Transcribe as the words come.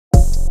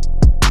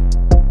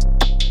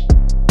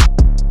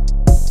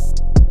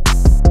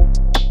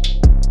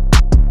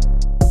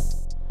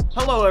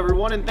Hello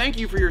everyone, and thank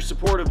you for your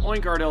support of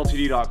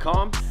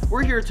OinkArtLTD.com.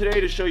 We're here today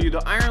to show you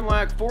the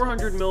Ironlak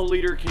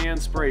 400ml can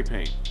spray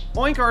paint.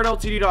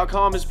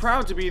 OinkArtLTD.com is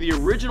proud to be the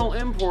original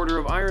importer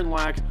of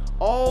Ironlak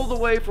all the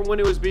way from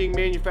when it was being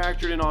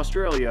manufactured in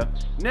Australia.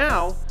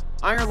 Now,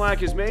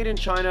 Ironlak is made in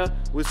China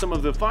with some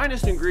of the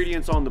finest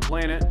ingredients on the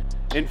planet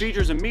and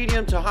features a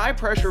medium to high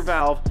pressure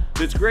valve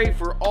that's great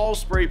for all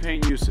spray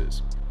paint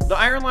uses. The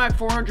Ironlak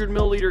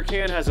 400ml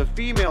can has a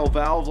female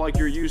valve like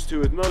you're used to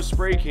with most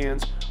spray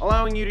cans,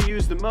 allowing you to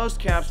use the most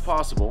caps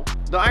possible.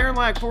 The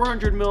Ironlak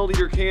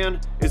 400ml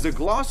can is a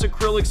gloss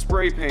acrylic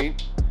spray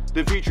paint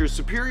that features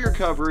superior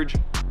coverage,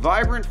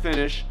 vibrant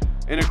finish,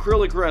 and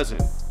acrylic resin.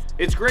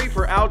 It's great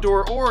for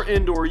outdoor or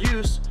indoor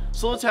use,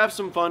 so let's have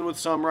some fun with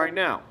some right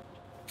now.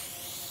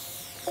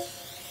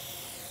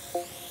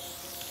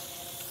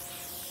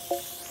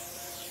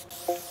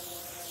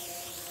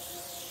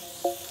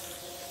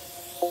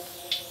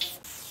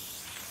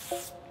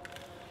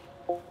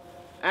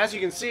 As you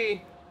can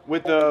see,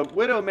 with the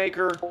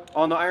Widowmaker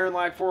on the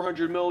Ironlak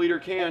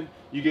 400ml can,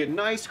 you get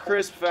nice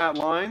crisp fat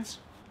lines.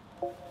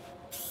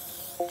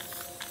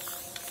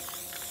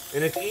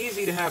 And it's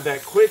easy to have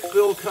that quick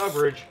fill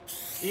coverage,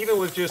 even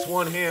with just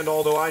one hand,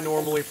 although I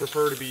normally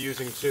prefer to be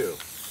using two.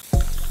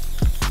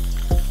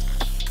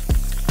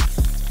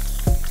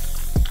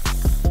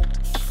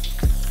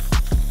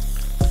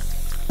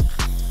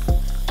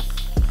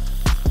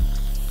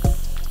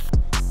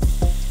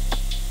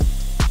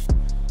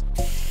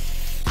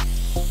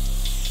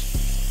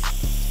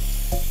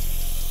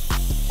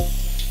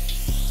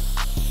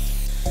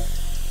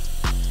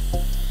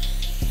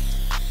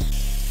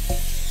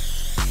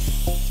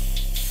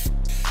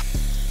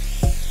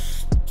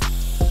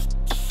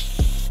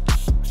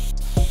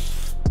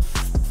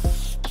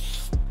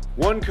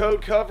 One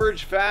coat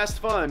coverage, fast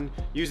fun,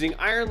 using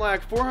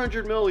Ironlak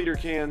 400ml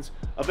cans,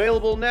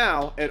 available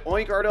now at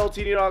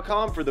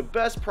OinkArtLTD.com for the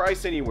best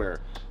price anywhere.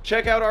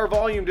 Check out our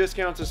volume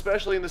discounts,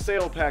 especially in the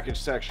sale package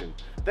section.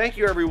 Thank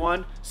you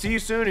everyone, see you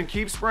soon and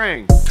keep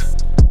spraying.